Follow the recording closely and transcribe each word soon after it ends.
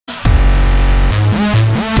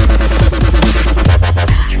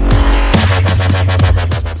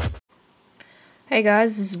Hey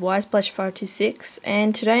guys, this is WiSplash526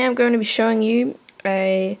 and today I'm going to be showing you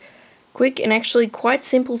a quick and actually quite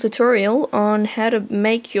simple tutorial on how to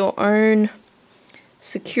make your own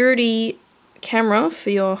security camera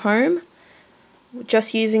for your home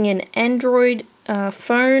just using an Android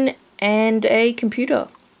phone and a computer.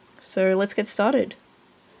 So let's get started.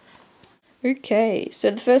 Okay,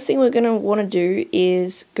 so the first thing we're going to want to do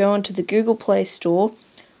is go onto the Google Play Store,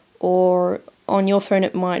 or on your phone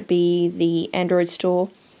it might be the Android store.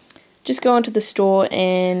 Just go onto the store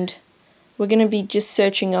and we're going to be just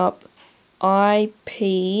searching up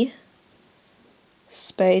IP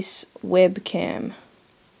space webcam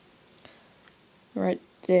right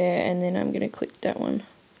there, and then I'm going to click that one.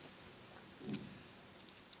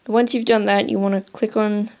 Once you've done that, you want to click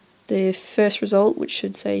on the first result, which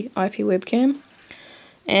should say IP webcam,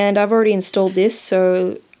 and I've already installed this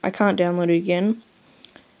so I can't download it again.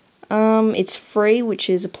 It's free, which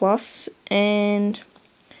is a plus, and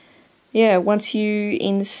yeah, once you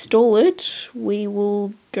install it, we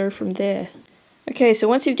will go from there. Okay, so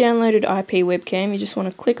once you've downloaded IP webcam, you just want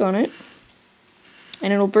to click on it,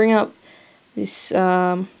 and it'll bring up this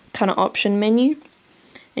kind of option menu,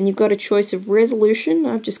 and you've got a choice of resolution.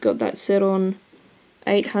 I've just got that set on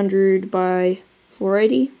 800 by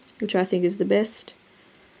 480, which I think is the best.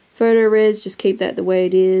 Photo res, just keep that the way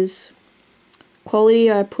it is.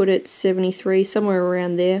 Quality, I put it 73, somewhere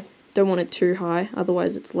around there. Don't want it too high,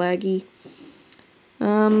 otherwise it's laggy.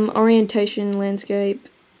 Orientation, landscape,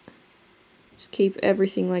 just keep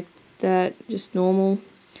everything like that, just normal.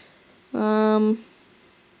 Yep,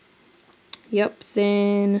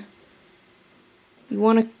 then you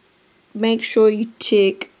want to make sure you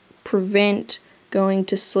tick prevent going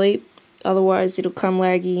to sleep, otherwise it'll come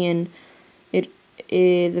laggy and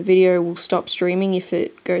the video will stop streaming if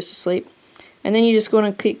it goes to sleep. And then you just want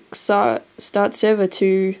to click start server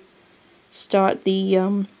to start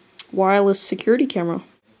the wireless security camera.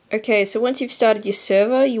 Okay, so once you've started your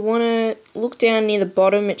server, you want to look down near the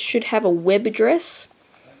bottom. It should have a web address.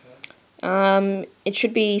 It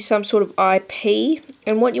should be some sort of IP,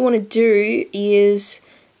 and what you want to do is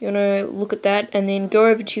you want to look at that and then go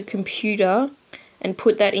over to your computer and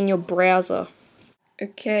put that in your browser.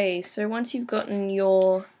 Okay, so once you've gotten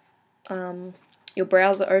your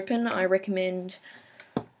browser open, I recommend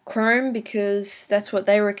Chrome because that's what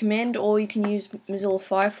they recommend, or you can use Mozilla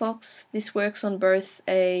Firefox. This works on both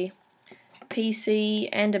a PC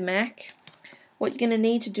and a Mac. What you're going to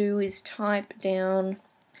need to do is type down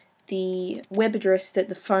the web address that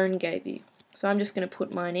the phone gave you. So I'm just going to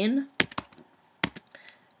put mine in,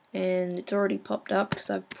 and it's already popped up because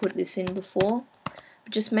I've put this in before. But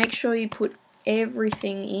just make sure you put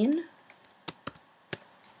everything in,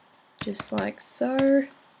 just like so,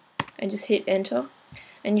 and just hit enter,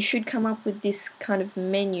 and you should come up with this kind of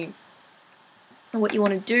menu. And what you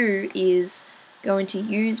want to do is go into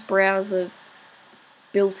use browser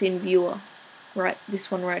built-in viewer, right, this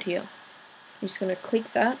one right here. You're just going to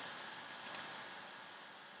click that.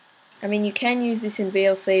 I mean, you can use this in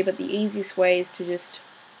VLC, but the easiest way is to just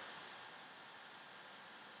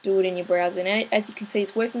do it in your browser. And as you can see,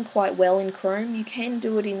 it's working quite well in Chrome. You can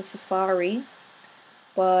do it in Safari,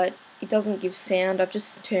 but it doesn't give sound. I've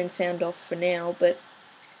just turned sound off for now, but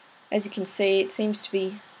as you can see, it seems to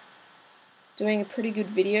be doing a pretty good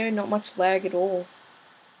video, not much lag at all.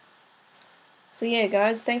 So yeah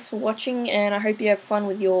guys, thanks for watching, and I hope you have fun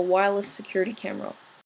with your wireless security camera.